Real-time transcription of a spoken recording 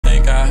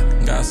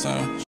got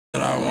some shit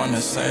I wanna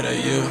say to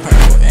you.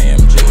 Purple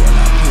AMG when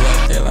I pull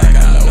up there like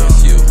I know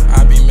it's you.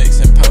 I be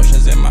mixing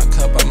potions in my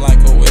cup, I'm like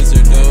a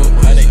wizard, dude.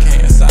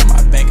 100K inside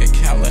my bank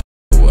account, like,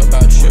 what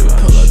about you?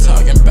 Pull up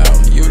talking about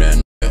you, that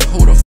nigga,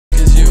 who the f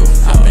is you?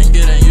 I been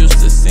getting used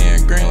to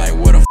seeing green, like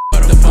what the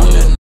f the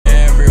blue.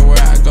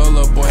 Everywhere I go,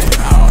 little boy,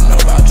 I don't know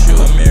about you.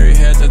 But Mary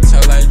had to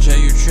tell like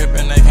Jay, you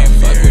tripping, they can't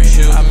fuck with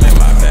you. I'm in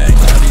my bag,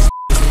 now these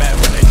niggas mad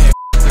when they can't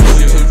fuck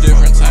with you. Two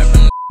different type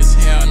of niggas,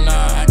 hell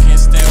nah, I can't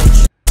stand with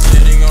you.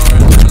 Said they gon'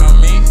 return on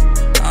me,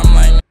 I'm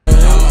like,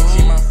 I'ma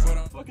keep my foot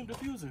on. Fucking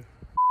diffuser.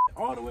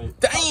 All the way.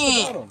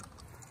 Damn.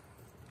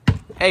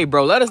 Hey,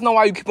 bro, let us know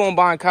why you keep on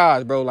buying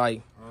cars, bro.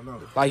 Like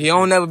you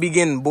don't never be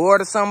getting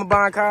bored or something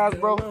buying cars,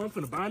 bro. I'm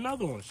finna buy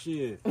another one.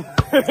 Shit.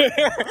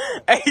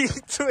 Hey, he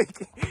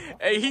tweaking.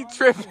 Hey, he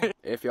tripping.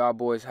 If y'all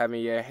boys haven't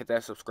yet, hit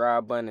that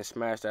subscribe button and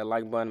smash that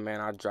like button, man.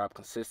 I drop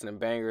consistent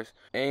bangers.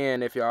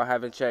 And if y'all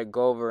haven't checked,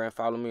 go over and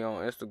follow me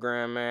on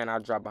Instagram, man. I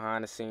drop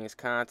behind the scenes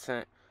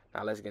content.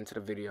 Now let's get into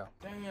the video.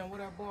 Damn, where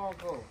that ball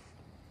go?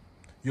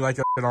 You like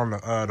that shit on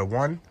the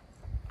one?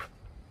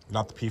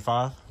 Not the P5?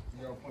 0.5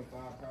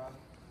 car.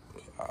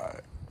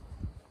 Alright.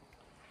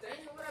 Damn,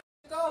 where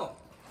that go?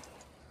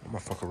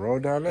 Motherfucker roll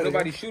down there.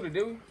 Nobody shoot it,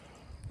 did we?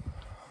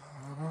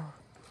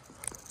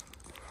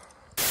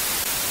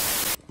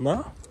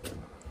 No?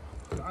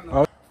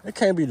 Oh, it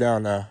can't be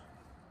down there.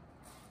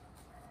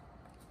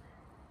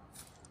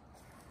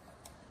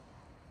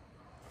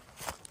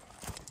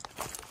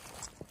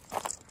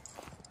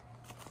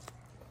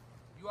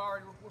 You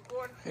already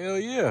recording? Hell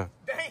yeah.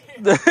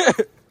 Damn.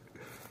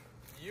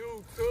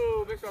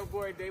 YouTube. It's your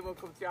boy Davo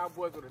coming to y'all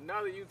boys with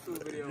another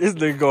YouTube video. This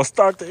nigga gonna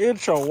start the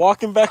intro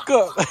walking back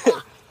up.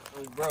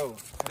 Hey, bro,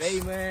 today,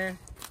 man,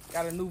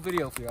 got a new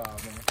video for y'all,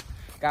 man.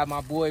 Got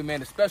my boy,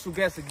 man, a special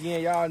guest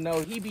again. Y'all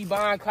know he be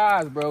buying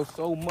cars, bro,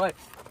 so much.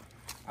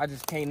 I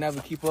just can't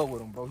never keep up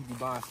with him, bro. He be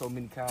buying so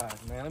many cars,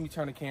 man. Let me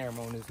turn the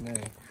camera on this,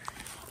 man.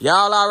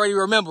 Y'all already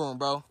remember him,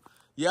 bro.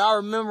 Y'all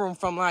remember him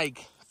from,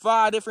 like,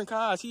 5 different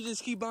cars. He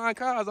just keep buying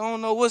cars. I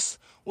don't know what's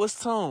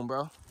to him,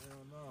 bro. Hell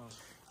no.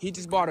 He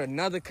just bought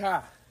another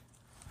car.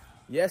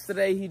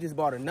 Yesterday, he just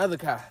bought another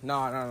car.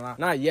 No,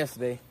 not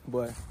yesterday,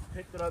 but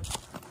Picked it up.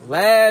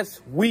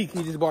 last week,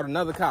 he just bought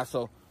another car,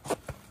 so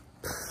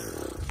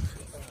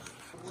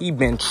he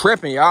been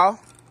tripping, y'all.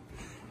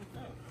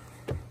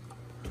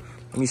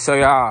 Let me show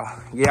y'all.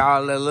 Get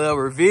y'all a little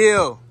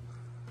reveal.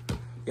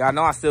 Y'all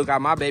know I still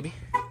got my baby.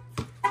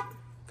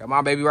 Got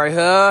my baby right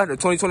here. The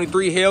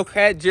 2023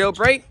 Hellcat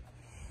jailbreak.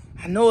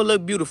 I know it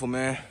look beautiful,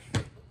 man.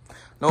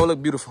 Know it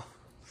look beautiful.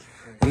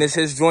 And this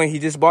his joint. He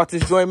just bought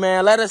this joint,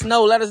 man. Let us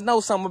know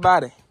something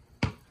about it.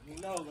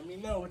 Let me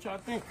know what y'all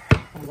think.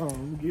 Hold on, let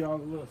me give y'all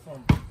a little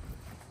something.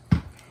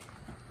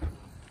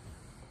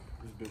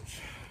 This bitch.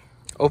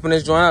 Open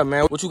this joint up,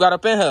 man. What you got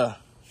up in here?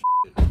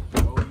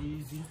 Go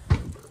easy.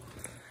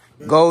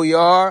 Go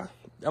yard.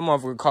 That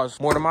motherfucker costs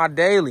more than my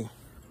daily.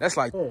 That's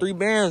like 3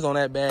 bands on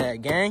that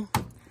bag, gang.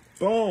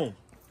 Boom.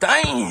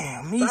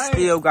 Damn, he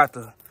still got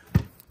the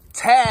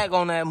tag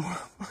on that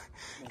motherfucker.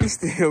 He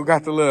still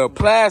got the little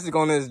plastic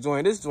on this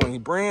joint. This joint, he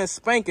brand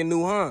spanking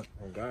new, huh?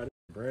 Oh God,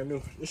 brand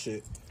new. This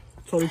shit.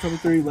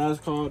 2023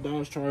 last call,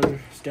 Dodge Charger,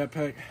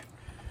 Scatpack.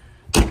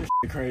 This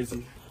shit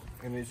crazy.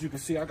 And as you can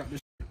see, I got this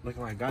shit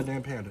looking like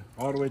goddamn panda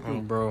all the way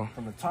through, bro.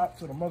 From the top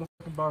to the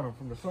motherfucking bottom,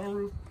 from the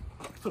sunroof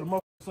to the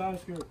motherfucking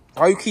side skirt.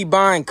 Why you keep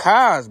buying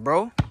cars,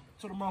 bro?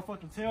 To the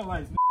motherfucking tail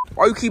lights.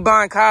 Why you keep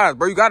buying cars,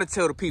 bro? You gotta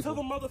tell the To people.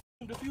 the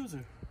motherfucking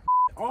diffuser.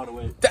 All the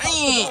way.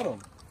 Damn.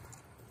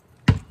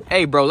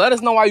 Hey, bro, let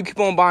us know why you keep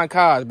on buying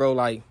cars, bro.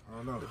 Like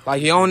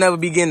you don't never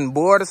be getting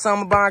bored or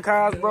something buying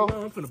cars, bro.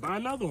 I'm finna buy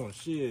another one.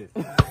 Shit.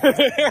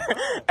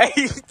 Hey,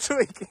 he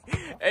tweaking.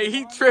 Hey,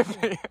 he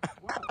tripping.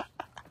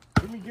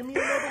 Give me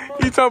another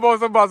one. He talking about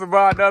something about to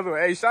buy another one.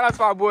 Hey, shout out to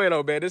my boy,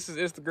 though, man. This is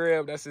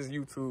Instagram. That's his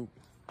YouTube.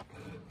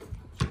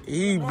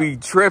 He be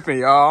tripping,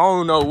 y'all. I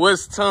don't know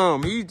what's to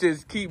him. He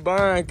just keep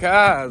buying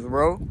cars,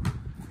 bro.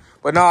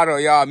 But nah, though,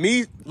 y'all.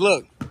 Me,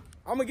 look,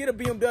 I'm going to get a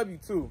BMW,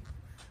 too.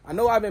 I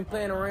know I've been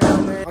playing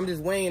around, man. I'm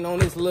just waiting on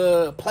this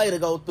little play to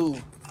go through.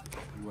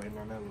 You waiting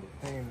on that little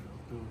thing to go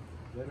through?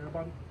 Is that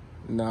everybody?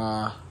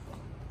 Nah.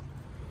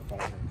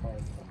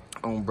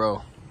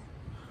 Bro.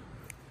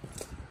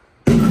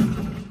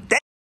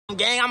 Damn,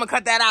 gang, I'm gonna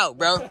cut that out,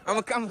 bro. I'm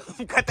gonna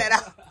cut that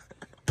out.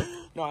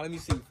 No, let me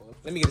see, folks.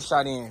 Let me get a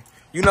shot in.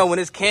 You know when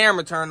this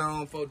camera turn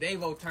on, folks,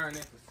 Davo turn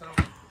into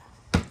something.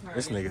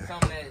 This nigga.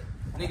 Something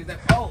that niggas that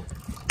oh.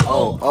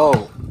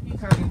 He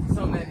turned into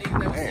something that niggas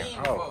never seen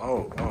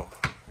before.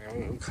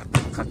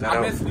 Cut that out. I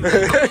meant to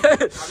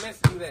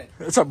do that.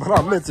 That's what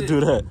I meant to do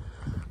that.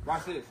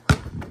 Watch this.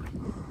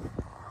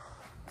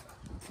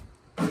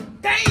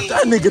 Dang.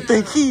 That nigga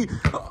think he.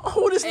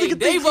 Who this nigga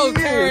think Davo he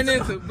turned is?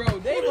 into, bro.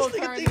 Davo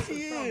turned into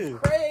something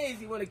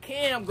crazy when the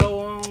cam go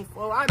on.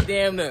 Well, I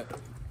damn near.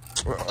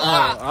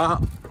 I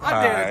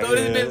damn near throw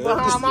this bitch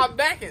behind my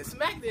back and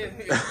smack this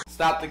nigga.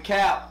 Stop the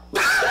cap.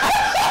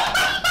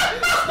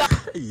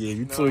 Yeah,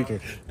 you tweaking.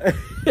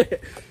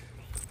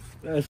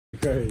 That's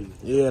crazy.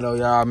 Yeah, though,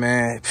 y'all,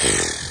 man.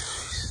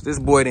 This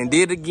boy done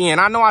did it again.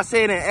 I know I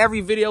say it in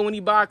every video when he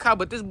buy a car,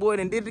 but this boy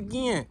done did it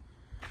again.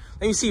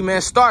 Let me see,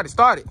 man. Start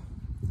it.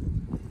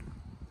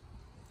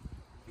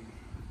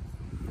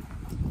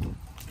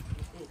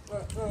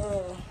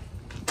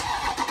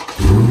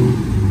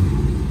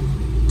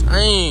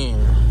 Damn.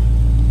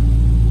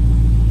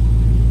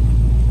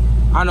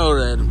 I know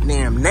that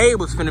damn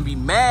neighbors finna be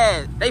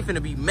mad. They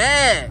finna be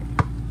mad.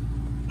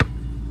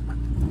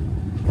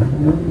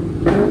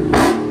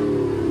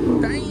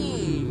 Dang.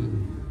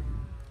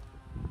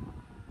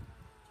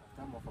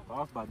 That motherfucker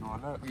off by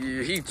doing that.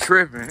 Yeah, he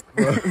tripping.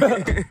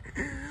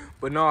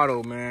 But no,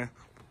 though, man.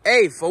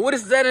 Hey, for what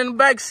is that in the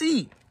back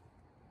seat?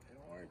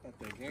 Don't worry about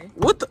that, gang.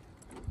 What the?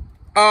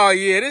 Oh,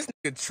 yeah, this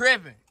nigga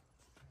tripping.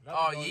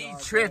 Oh, yeah, he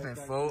tripping,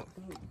 folks.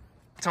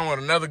 Talking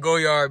about another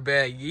go-yard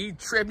bag. Yeah, he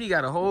tripping. He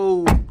got a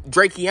whole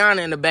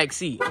Drakeana in the back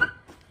seat.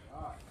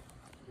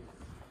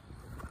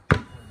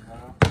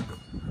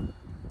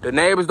 The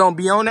neighbors don't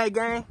be on that,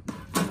 gang?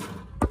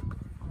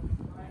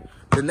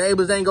 The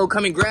neighbors ain't gonna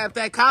come and grab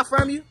that car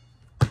from you?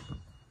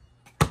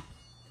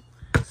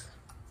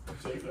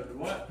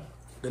 What?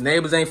 The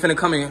neighbors ain't finna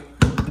come and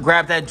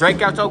grab that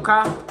Drake out your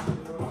car?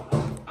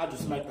 I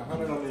just smacked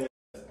 100 on the ass.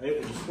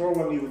 The score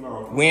wasn't even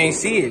on. We ain't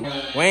see it.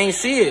 We ain't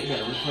see it.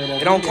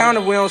 It don't count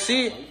if we don't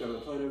see it. You gotta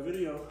play that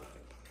video.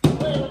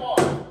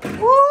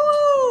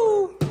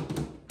 Woo!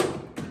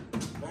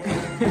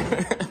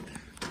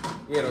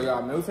 Yeah, though,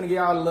 y'all, man. We finna get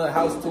y'all a little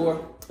house tour.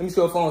 Let me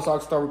see your phone so I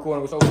can start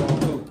recording with your phone,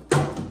 too.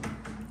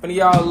 Finna get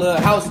y'all a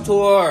little house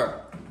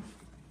tour.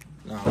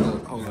 Nah,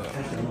 look, hold up.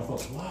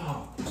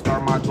 Wow.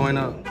 Start my joint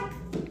up.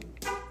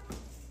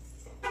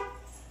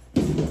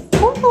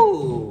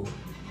 Woo!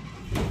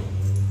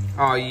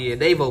 Oh, yeah,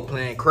 Davo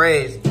playing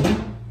crazy.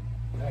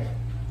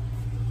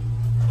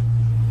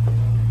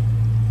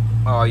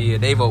 Oh, yeah,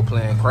 Davo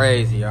playing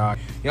crazy, y'all.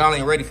 Y'all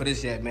ain't ready for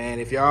this yet, man.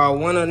 If y'all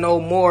want to know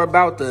more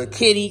about the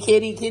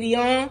kitty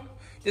on,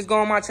 just go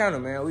on my channel,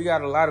 man. We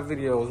got a lot of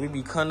videos. We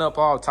be cutting up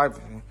all type of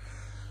things.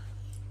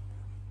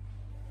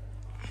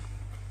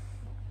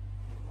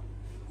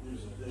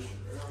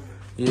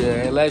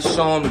 Yeah, and let's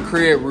show them the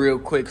crib real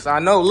quick. Cause I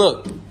know,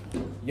 look,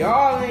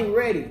 y'all ain't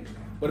ready.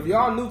 But if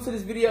y'all new to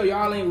this video,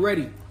 y'all ain't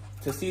ready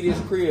to see this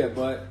crib.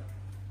 But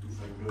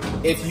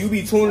if you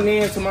be tuning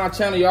in to my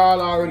channel,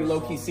 y'all already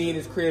low-key seen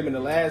this crib in the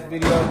last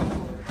video.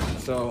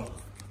 So,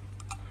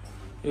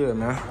 yeah,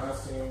 man. I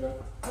seen the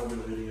other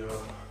video.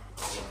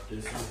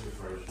 This is the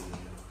first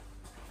video.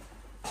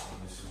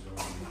 This is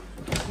gonna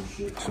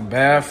be It's a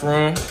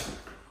bathroom.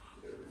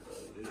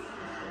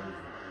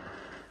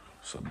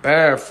 It's a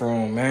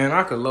bathroom, man.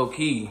 I could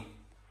low-key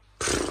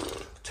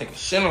take a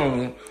shit on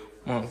me.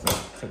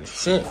 Motherfucker, take a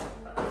shit.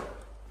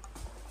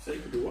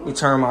 Let me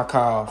turn my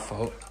car off,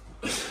 folks.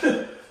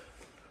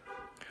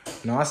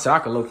 No, I said I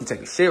could low-key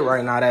take a shit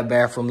right now. That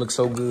bathroom looks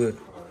so good.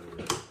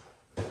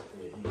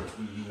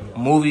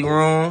 Movie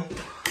room.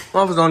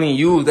 Motherfuckers don't even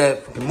use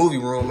that movie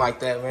room like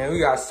that, man. We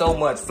got so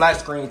much flat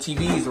screen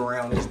TVs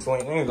around this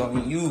joint. We ain't gonna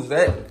even use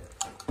that.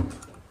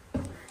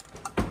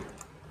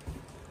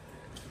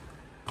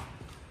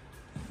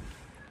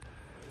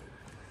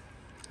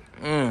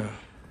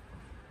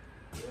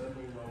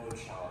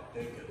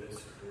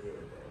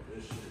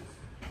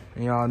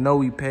 And y'all know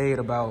we paid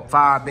about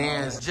 5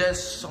 bands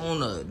just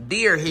on a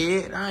deer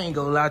head. I ain't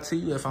gonna lie to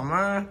you. If I'm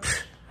lying,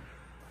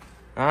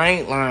 I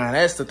ain't lying.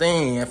 That's the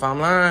thing. If I'm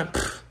lying,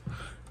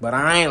 but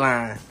I ain't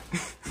lying.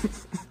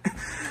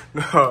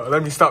 No,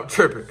 let me stop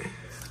tripping.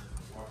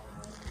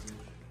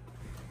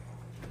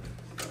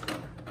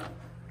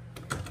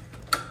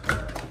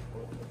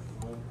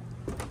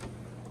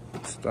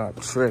 Stop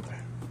tripping.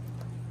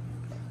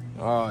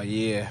 Oh,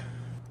 yeah.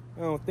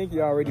 I don't think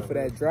y'all ready for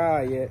that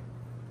dry yet.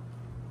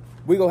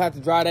 We gonna have to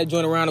drive that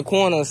joint around the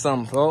corner or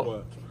something,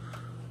 folks.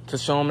 To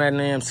show them that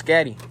damn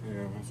scatty.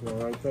 Yeah, that's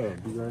right there.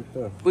 Be right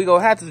there. We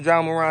gonna have to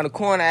drive them around the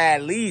corner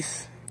at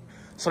least,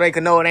 so they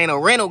can know it ain't a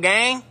rental,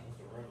 gang.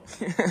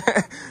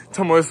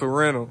 Tell me it's a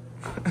rental.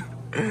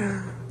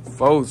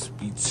 Folks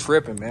be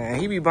tripping, man.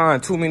 He be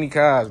buying too many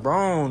cars, bro.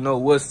 I don't know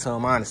what's to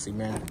him, honestly,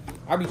 man.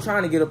 I be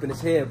trying to get up in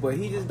his head, but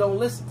he just don't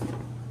listen.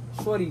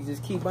 Shorty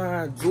just keep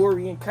buying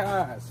jewelry and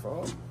cars,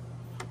 folks.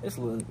 It's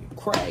a little bit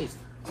crazy.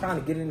 Trying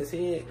to get in his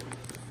head.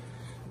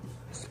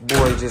 This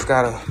boy just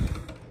got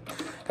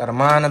a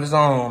mind of his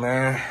own,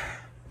 man.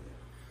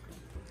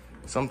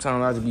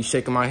 Sometimes I just be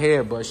shaking my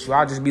head, but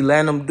I just be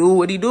letting him do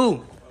what he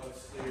do.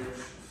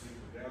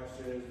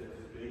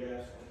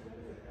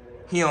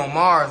 He on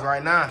Mars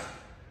right now.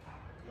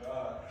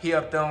 He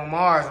up there on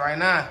Mars right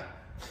now.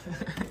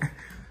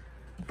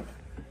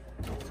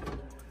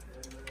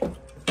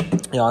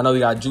 Y'all know we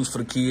got juice for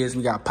the kids.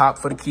 We got pop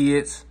for the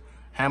kids.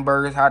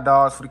 Hamburgers, hot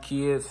dogs for the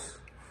kids.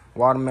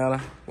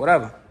 Watermelon,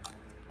 whatever.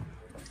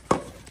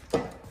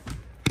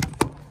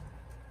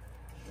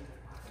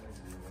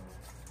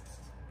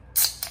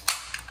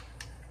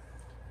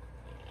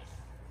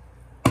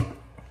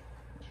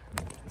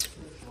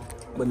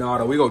 But no,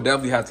 though, we gonna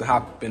definitely have to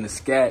hop up in the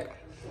scat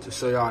to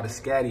show y'all the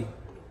scatty.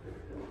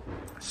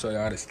 Show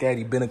y'all the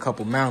scatty. Been a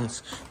couple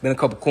mountains, been a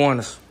couple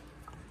corners.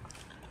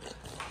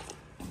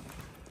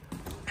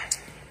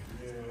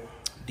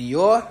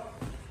 Dior?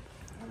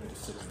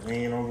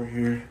 Lean over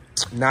here.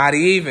 Not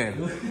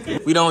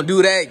even. We don't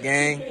do that,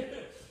 gang.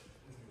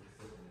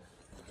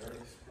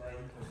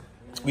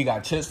 We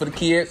got chips for the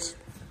kids.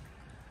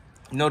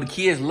 You know the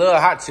kids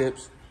love hot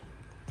chips.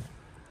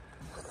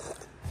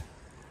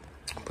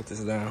 Put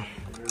this down.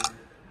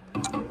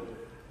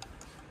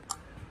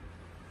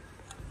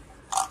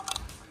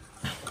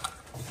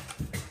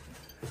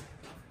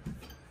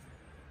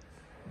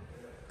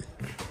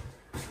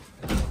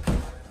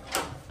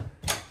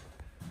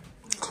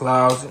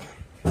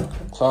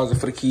 Closet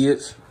for the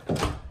kids.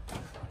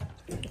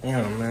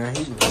 Damn, man,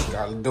 he just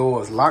got the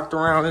doors locked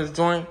around this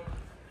joint.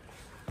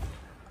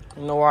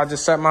 You know why I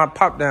just sat my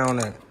pop down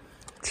there?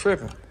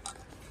 Tripping.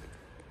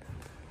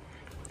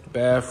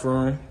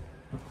 Bathroom.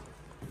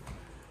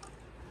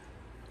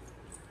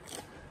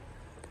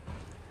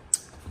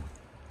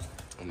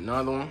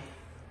 Another one.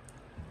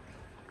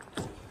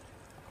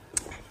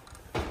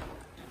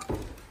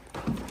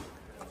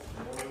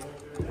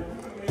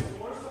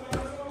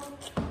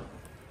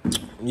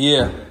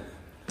 Yeah,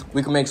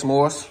 we can make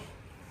s'mores.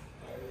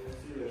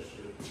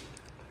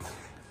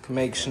 Can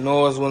make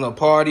s'mores when the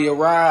party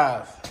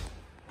arrive.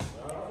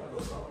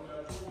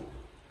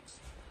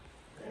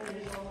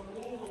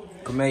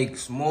 Can make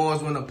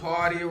s'mores when the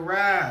party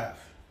arrive.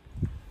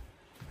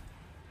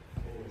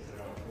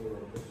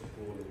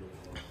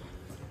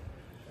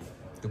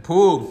 The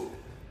pool.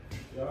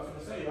 Yeah, I was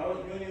gonna say, y'all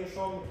didn't even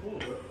show them the pool,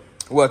 bro.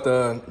 What,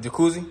 the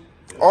jacuzzi?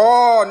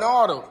 Oh,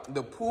 no,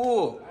 the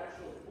pool.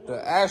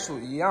 The actual,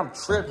 yeah, I'm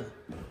tripping.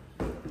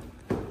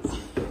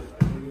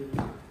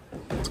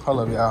 Hold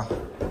up, y'all.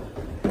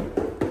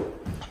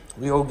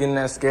 We all getting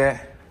that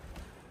scat.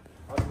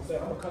 I was gonna say,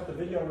 I'm gonna cut the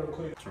video real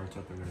quick. Charge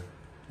up in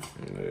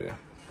there. Yeah.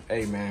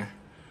 Hey, man.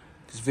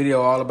 This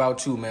video all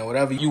about you, man.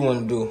 Whatever you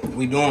want to do,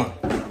 we doing.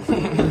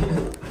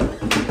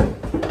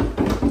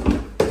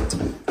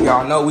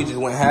 Y'all know we just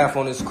went half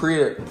on this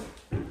crib.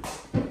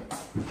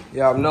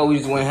 Y'all know we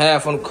just went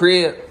half on the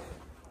crib.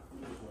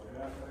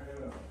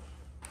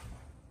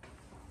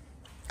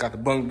 Got the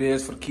bunk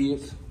beds for the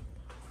kids.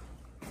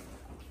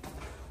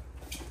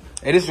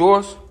 Hey, this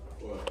yours?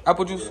 What?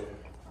 Apple juice? Yeah.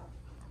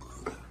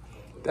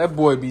 That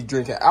boy be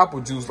drinking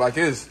apple juice like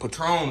it's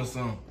Patron or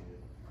something.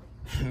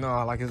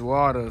 No, like it's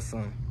water or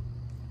something.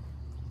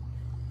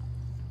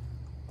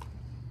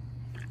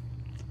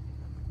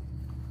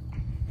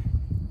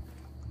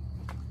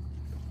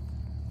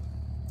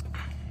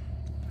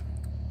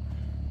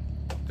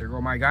 There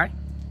go my guy.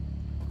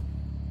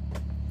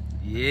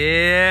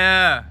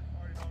 Yeah.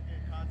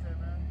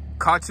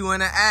 Caught you in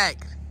the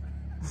act.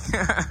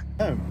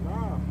 Nah,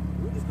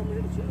 we just coming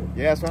here to chill.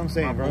 Yeah, that's what I'm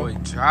saying, My bro. boy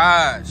Josh.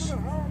 I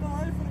don't know,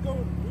 I ain't finna go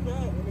do that. I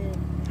mean,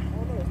 I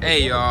don't know.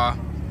 Hey, y'all.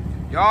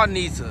 Y'all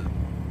need to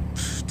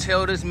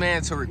tell this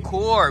man to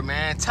record,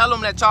 man. Tell him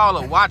that y'all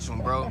are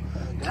watching, bro.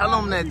 Tell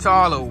him that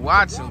y'all are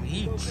watching.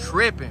 He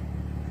tripping.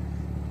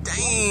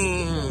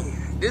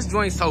 Dang. This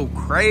joint's so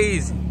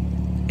crazy.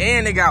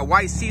 And they got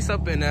white seats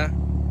up in there.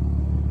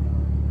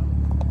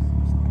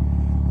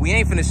 We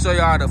ain't finna show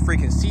y'all the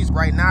freaking seats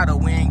right now, though.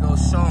 We ain't gonna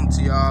show them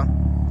to y'all.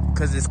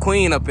 Cause it's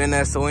Queen up in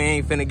there, so we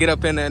ain't finna get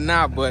up in there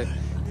now. But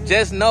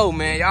just know,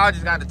 man, y'all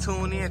just gotta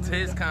tune in to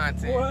his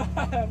content.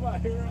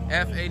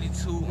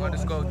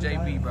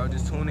 F82_JB, bro.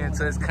 Just tune in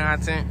to his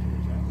content.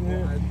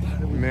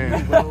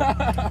 Man, bro.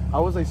 I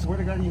was like, swear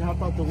to God, he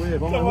hopped out the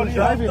whip. I'm like, who's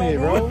driving it,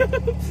 bro?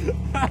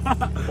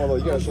 Hold on,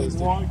 you gotta show this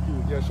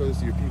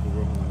to your people,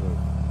 bro.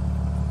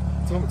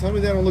 Tell me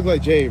that don't look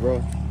like Jay,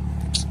 bro.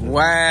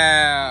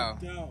 Wow.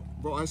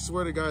 Bro, I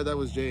swear to God, that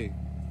was Jay.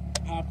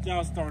 Popped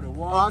out, started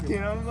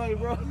walking. I'm like,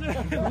 bro.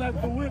 Left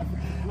the whip.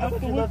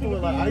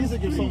 I used to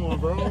give someone,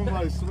 bro. I'm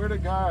like, swear to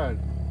God.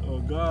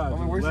 Oh, God. I'm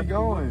like, where's he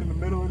going? In the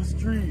middle of the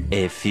street.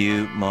 A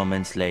few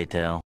moments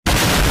later.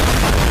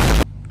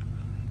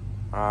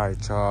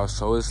 Alright, y'all.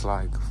 So it's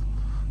like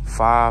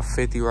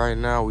 5:50 right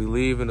now. We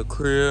leaving the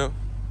crib.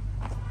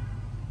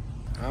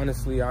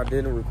 Honestly, I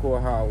didn't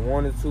record how I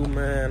wanted to,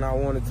 man. I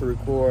wanted to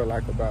record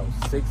like about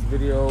 6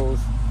 videos.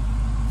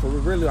 So we're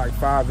really like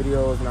 5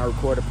 videos, and I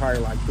recorded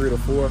probably like 3 to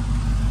 4.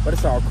 But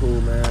it's all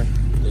cool, man.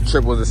 The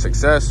trip was a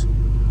success.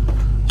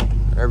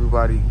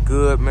 Everybody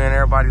good, man.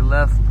 Everybody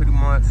left pretty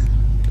much.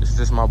 It's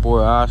just my boy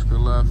Oscar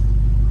left.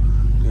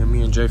 Yeah,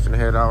 me and Jay finna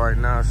head out right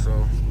now, so.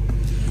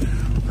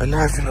 Right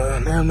now,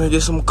 I'm gonna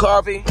get some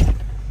coffee.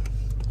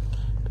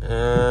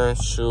 And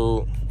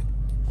shoot.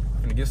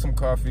 Gonna get some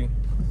coffee.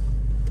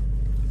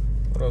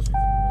 What else we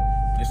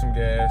gonna do? Get some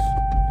gas.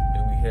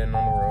 Then we heading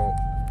on the road.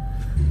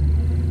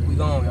 We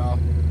gone, y'all.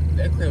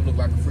 That crib look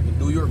like a freaking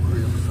New York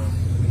crib or something.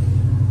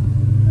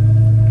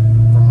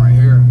 From right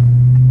here.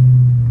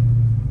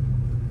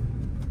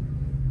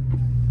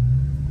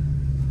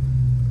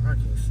 I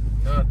can't see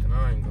nothing,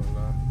 I ain't gonna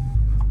lie.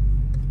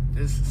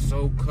 This is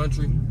so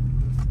country.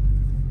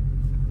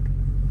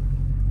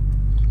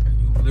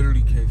 You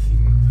literally can't see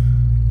me.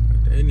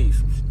 They need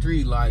some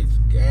street lights,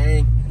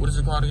 gang. What is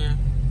it called again?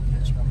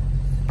 Dutch Bros.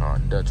 Oh,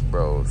 Dutch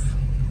Bros.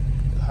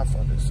 How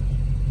far is it?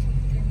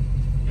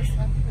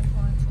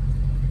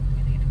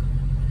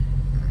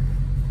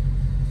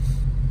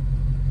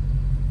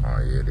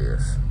 it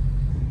is.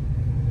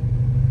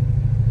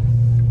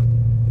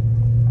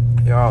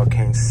 Y'all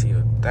can't see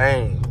a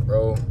thing,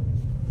 bro.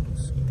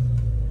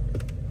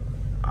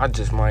 I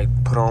just might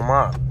put on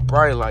my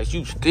bright lights.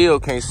 You still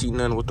can't see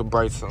nothing with the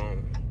brights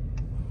on.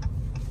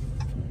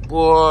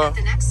 Boy. At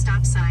the next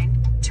stop sign,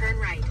 turn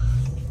right.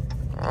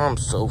 I'm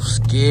so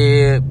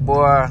scared,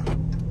 boy.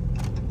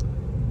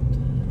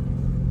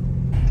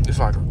 It's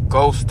like a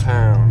ghost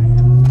town.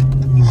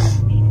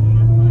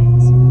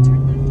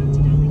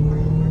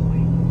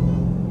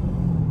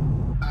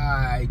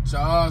 Alright,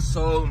 y'all.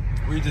 So,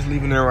 we just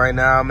leaving there right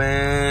now,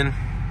 man.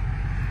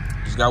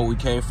 Just got what we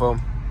came for.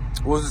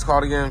 What was this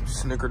called again?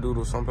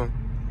 Snickerdoodle something?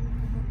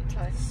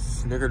 Chai.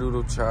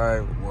 Snickerdoodle chai,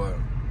 what?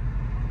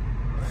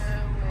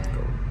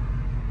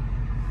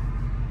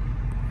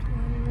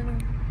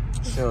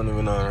 She don't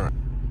even know.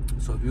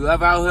 So if you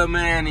ever out here,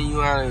 man, and you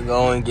wanna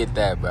go and get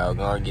that, bro.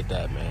 Go and get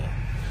that, man.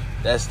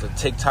 That's the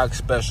TikTok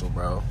special,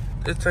 bro.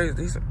 It tastes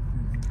decent.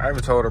 I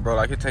even told her, bro,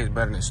 like, it tastes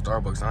better than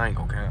Starbucks. I ain't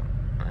gonna count.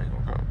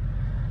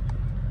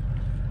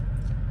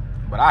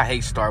 But I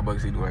hate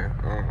Starbucks anyway.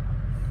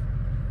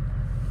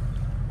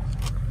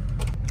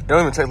 It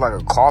don't even taste like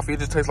a coffee. It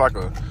just tastes like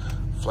a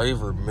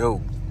flavored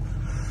milk.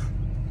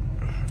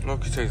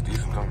 Look, it tastes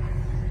decent, though.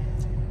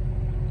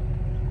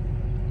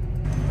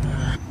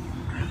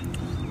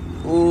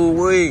 Ooh,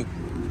 wait.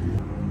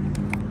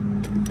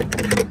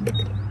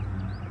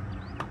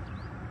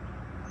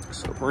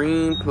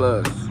 Supreme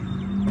Plus.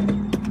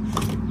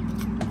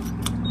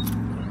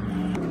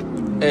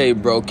 Hey,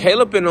 bro,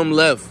 Caleb and them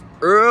left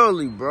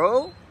early,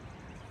 bro.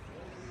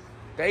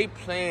 They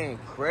playing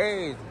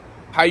crazy.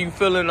 How you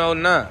feeling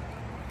on that?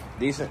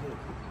 Decent?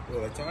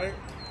 What, tired?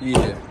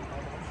 Yeah.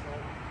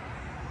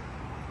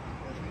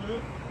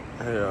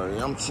 Hell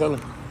yeah, I'm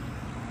chilling.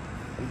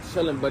 I'm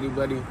chilling, buddy.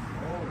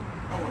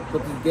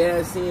 Put the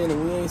gas in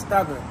and we ain't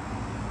stopping. I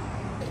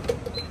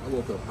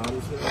woke up hot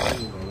as hell. I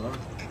ain't gonna lie.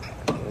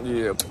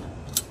 Yeah.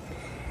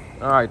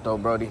 All right, though,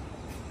 Brody.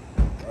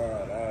 All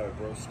right,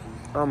 broski.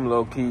 I'm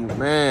low key,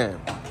 man.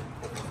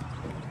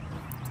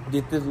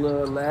 Get this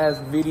little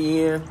last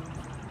video in.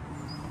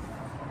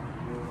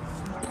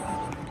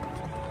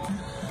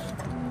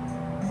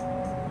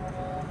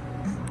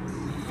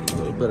 A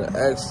little bit of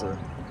extra.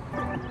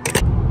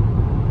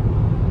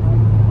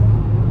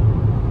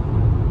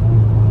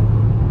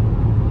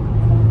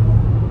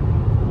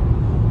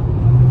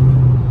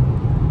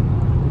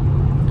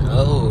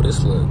 Oh,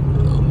 this look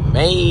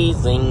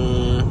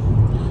amazing.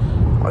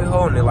 Why you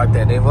holding it like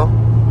that, Davo?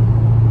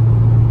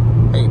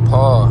 Hey,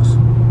 pause.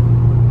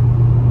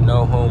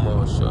 No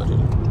homo, shorty.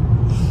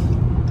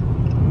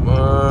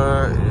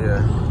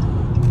 Yeah.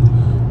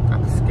 Got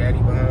the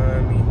scatty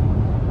behind me.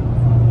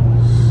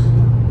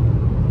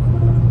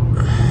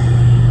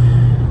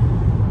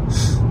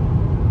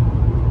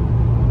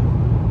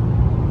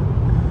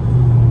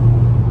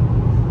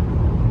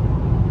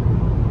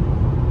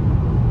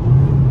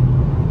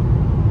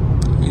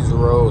 These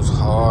roads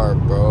hard,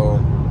 bro.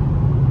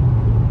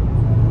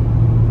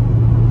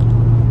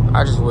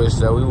 I just wish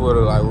that we would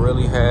have like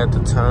really had the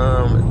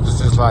time. It was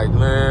just like,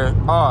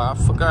 man, oh, I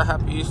forgot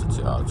Happy Easter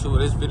to y'all too.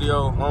 This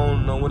video, I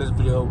don't know when this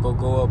video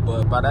go up,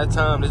 but by that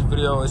time, this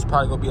video is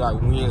probably gonna be like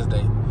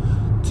Wednesday.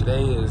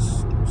 Today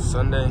is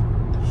Sunday,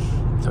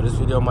 so this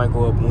video might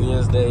go up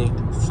Wednesday.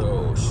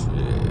 So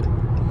shit,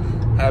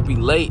 happy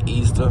late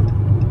Easter.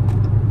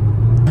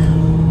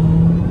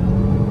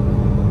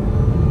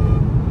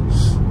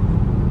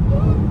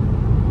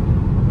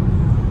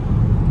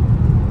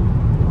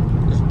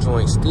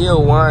 Joint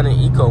still whining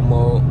eco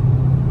mode.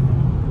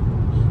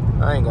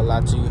 I ain't gonna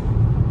lie to you.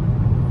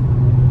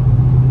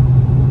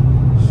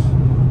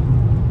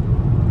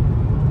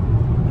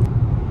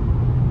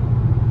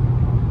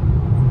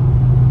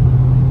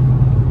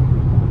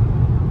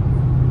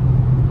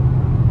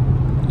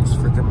 These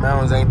freaking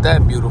mountains ain't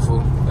that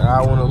beautiful that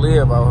I wanna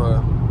live out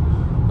here.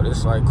 But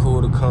it's like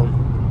cool to come.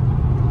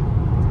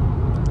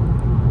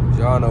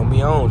 Y'all know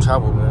me, I don't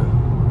travel,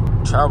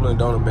 man. Traveling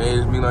don't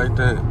amaze me like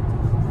that.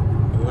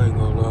 I ain't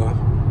gonna lie.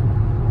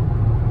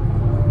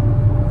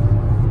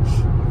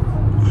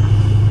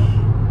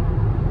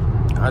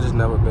 I just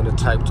never been the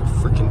type to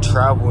freaking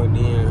travel and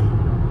then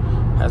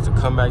have to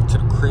come back to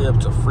the crib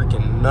to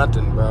freaking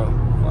nothing, bro.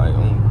 Like,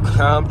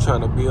 I'm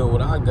trying to build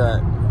what I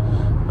got.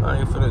 I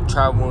ain't finna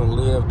travel and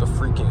live the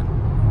freaking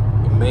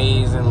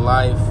amazing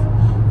life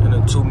in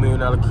a $2 million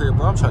crib,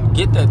 bro. I'm trying to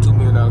get that $2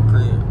 million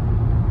crib.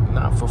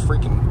 Not for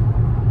freaking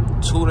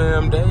 2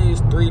 damn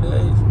days, 3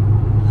 days.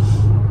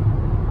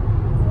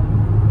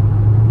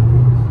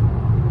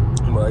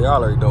 But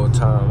y'all already know what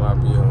time I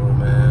be on,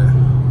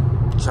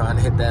 man. Trying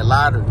to hit that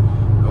lottery.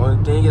 The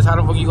only thing is, how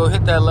the fuck you gonna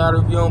hit that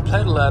lottery if you don't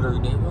play the lottery?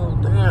 Then, oh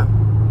damn.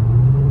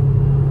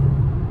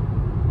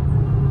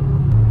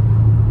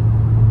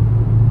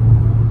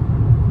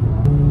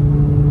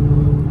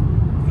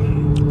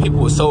 People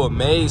were so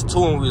amazed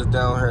too when we was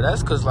down here.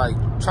 That's cause like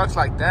trucks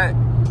like that,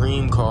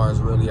 dream cars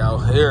really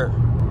out here.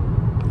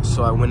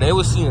 So like, when they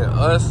was seeing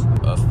us,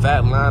 a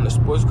fat line of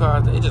sports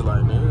cars, they just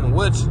like, man,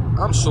 which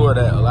I'm sure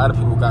that a lot of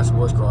people got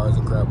sports cars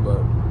and crap,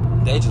 but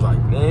They just like,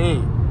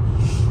 dang.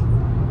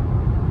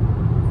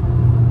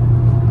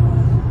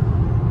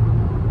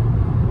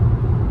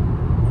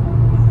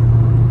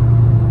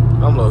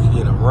 I'm low-key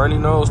getting a runny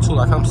nose too,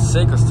 like I'm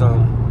sick or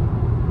something.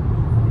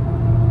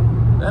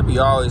 That be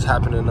always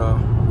happening though.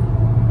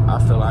 I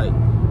feel like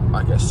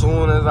as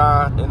soon as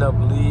I end up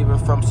leaving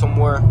from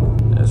somewhere,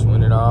 that's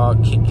when it all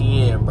kick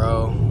in,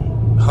 bro.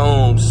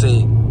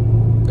 Homesick.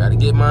 Gotta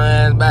get my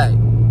ass back.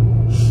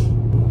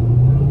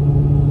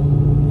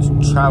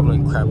 This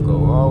traveling crap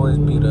go always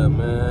be there,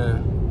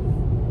 man.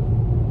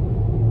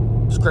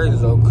 It's crazy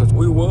though, cause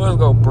we was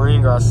gonna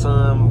bring our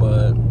son,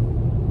 but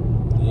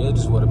yeah, it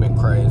just would have been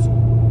crazy.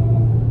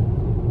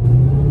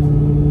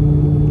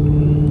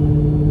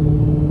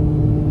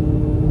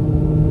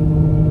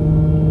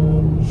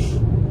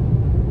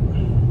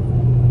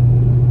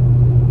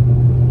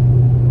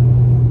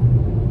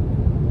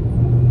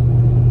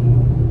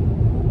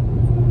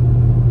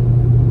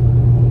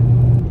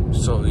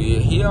 So yeah,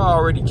 he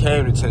already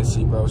came to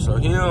Tennessee, bro. So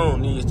he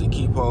don't need to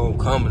keep on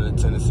coming to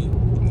Tennessee.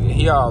 Yeah,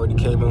 he already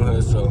came in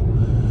here. So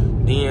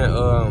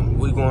then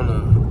we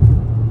gonna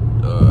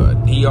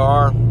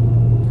DR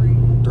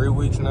 3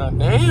 weeks now.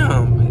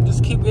 Damn, it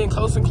just keep getting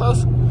closer and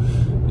closer.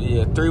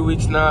 Yeah, 3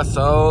 weeks now.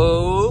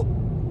 So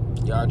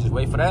y'all just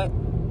wait for that.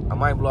 I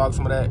might vlog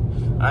some of that.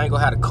 I ain't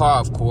gonna have the car,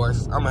 of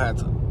course. I'm gonna have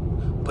to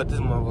put this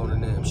motherfucker on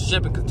the damn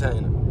shipping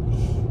container.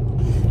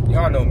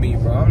 Y'all know me,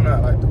 bro. I'm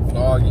not like the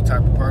vloggy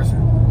type of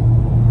person.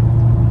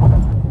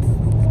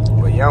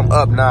 But yeah, I'm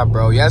up now,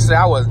 bro. Yesterday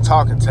I wasn't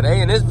talking. Today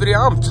in this video,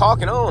 I'm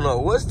talking. I don't know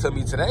what's to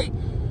me today.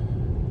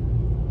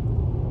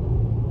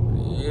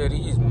 Yeah,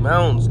 these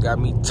mountains got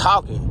me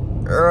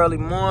talking. Early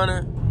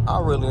morning,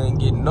 I really ain't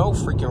getting no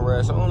freaking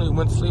rest. I only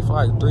went to sleep for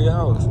like 3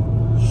 hours.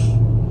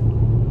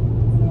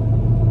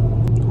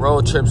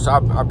 Road trips,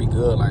 I'll be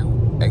good. Like,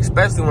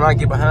 especially when I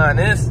get behind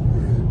this,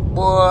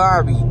 boy,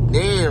 I'll be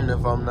damned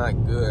if I'm not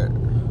good.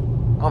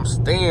 I'm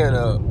staying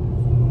up.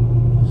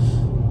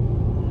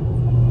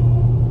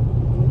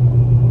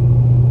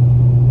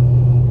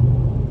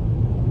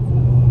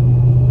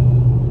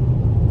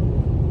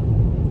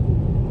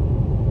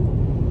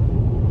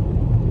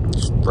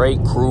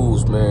 Straight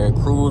cruise, man.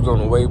 Cruise on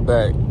the way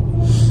back.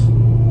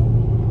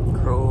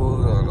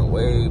 Cruise on the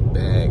way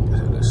back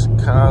to the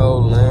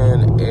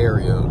Chicagoland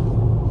area.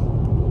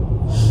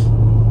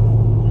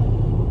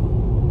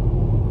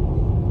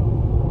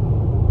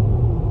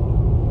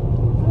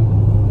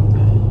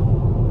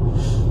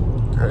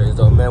 Crazy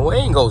though, man. We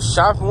ain't go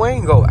shopping. We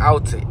ain't go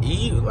out to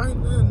eat. Like,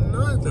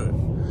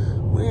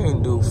 nothing. We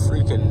ain't do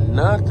freaking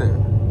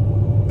nothing.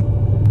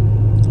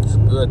 It's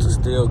good to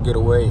still get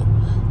away.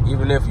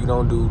 Even if you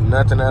don't do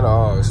nothing at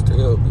all, it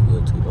still be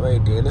good to get away.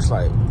 Then it's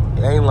like,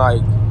 it ain't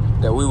like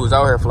that we was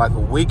out here for like a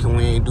week and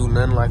we ain't do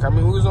nothing. Like, I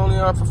mean, we was only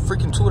out for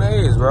freaking 2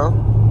 days, bro.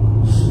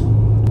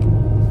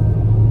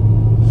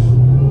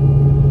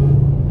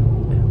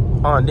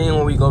 Oh, and then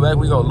when we go back,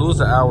 we gonna lose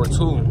an hour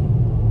too.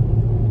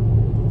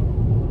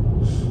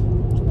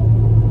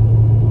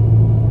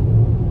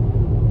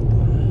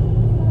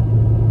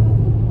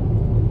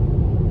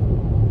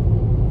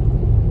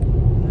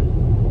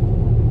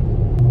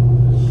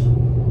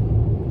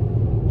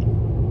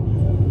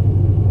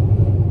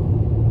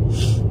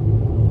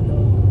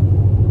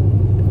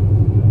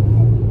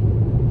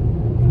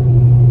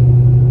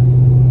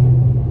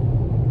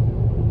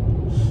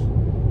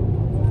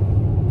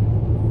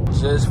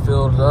 Just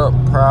filled up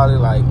probably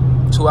like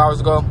 2 hours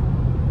ago.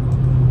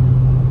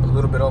 A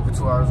little bit over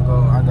 2 hours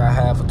ago. I got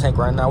half a tank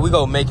right now. We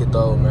gonna make it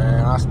though,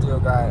 man. I still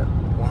got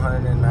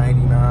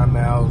 199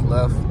 miles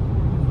left.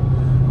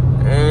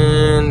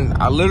 And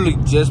I literally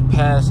just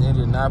passed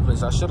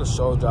Indianapolis. I should have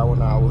showed y'all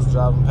when I was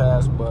driving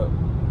past, but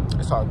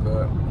it's all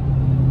good.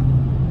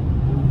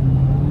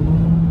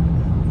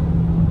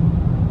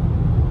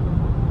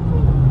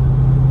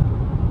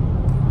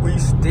 We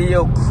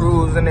still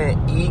cruising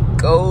and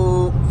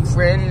eco-friendly.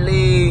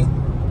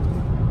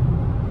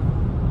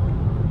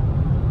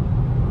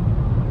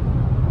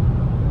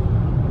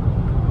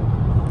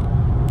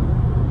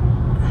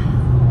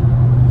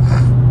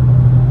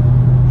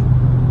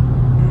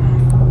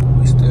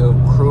 We still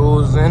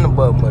cruising,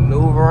 but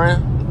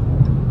maneuvering.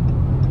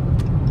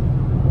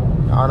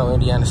 Y'all know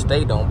Indiana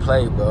State don't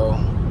play, bro.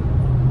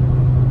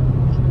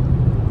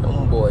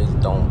 Them boys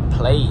don't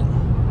play.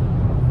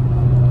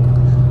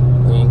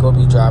 We ain't gonna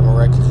be driving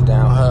reckless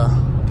down here.